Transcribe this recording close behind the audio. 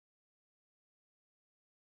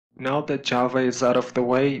Now that Java is out of the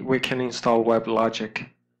way, we can install Weblogic.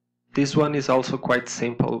 This one is also quite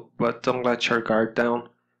simple, but don't let your guard down,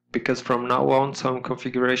 because from now on some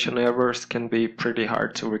configuration errors can be pretty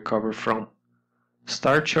hard to recover from.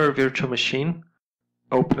 Start your virtual machine,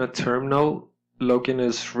 open a terminal, log in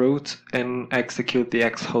as root, and execute the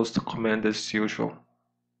xhost command as usual.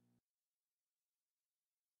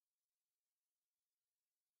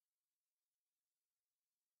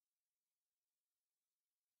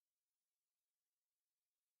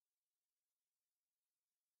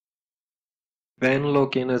 Then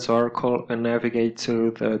log in as Oracle and navigate to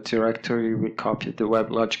the directory we copied the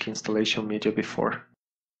Weblogic installation media before.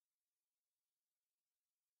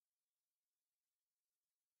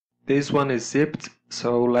 This one is zipped,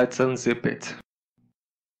 so let's unzip it.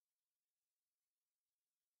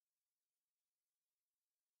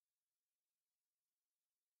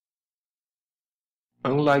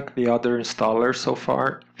 Unlike the other installer so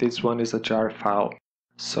far, this one is a jar file,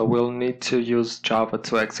 so we'll need to use Java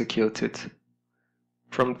to execute it.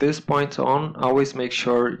 From this point on, always make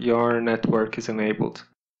sure your network is enabled.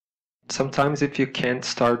 Sometimes if you can't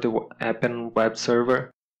start the app and web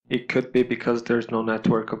server, it could be because there's no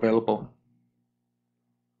network available.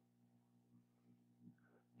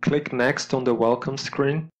 Click Next on the welcome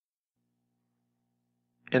screen,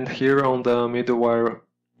 and here on the middleware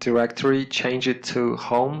directory, change it to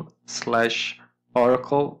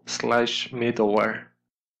home/oracle/middleware.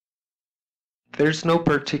 There's no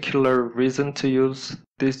particular reason to use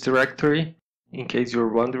this directory, in case you're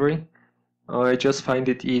wondering. I just find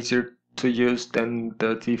it easier to use than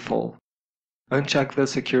the default. Uncheck the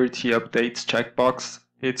security updates checkbox.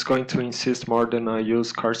 It's going to insist more than a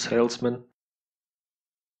used car salesman.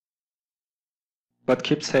 But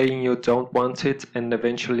keep saying you don't want it and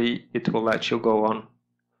eventually it will let you go on.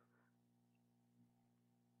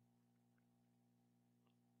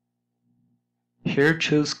 Here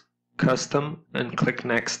choose Custom and click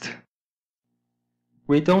Next.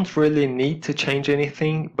 We don't really need to change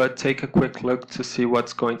anything, but take a quick look to see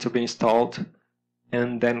what's going to be installed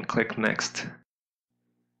and then click Next.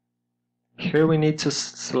 Here we need to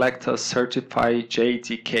select a certified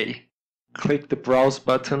JDK. Click the Browse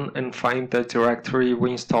button and find the directory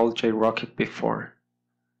we installed JRocket before.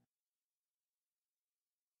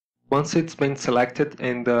 Once it's been selected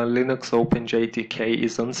and the Linux Open JDK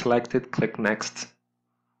is unselected, click Next.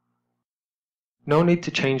 No need to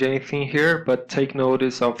change anything here, but take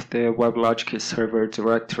notice of the Weblogic server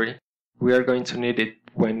directory. We are going to need it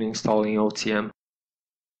when installing OTM.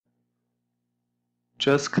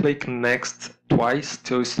 Just click Next twice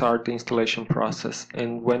to start the installation process,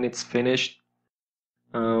 and when it's finished,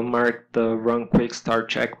 mark the Run Quick Start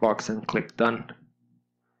checkbox and click Done.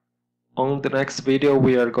 On the next video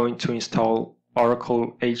we are going to install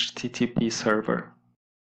Oracle HTTP server.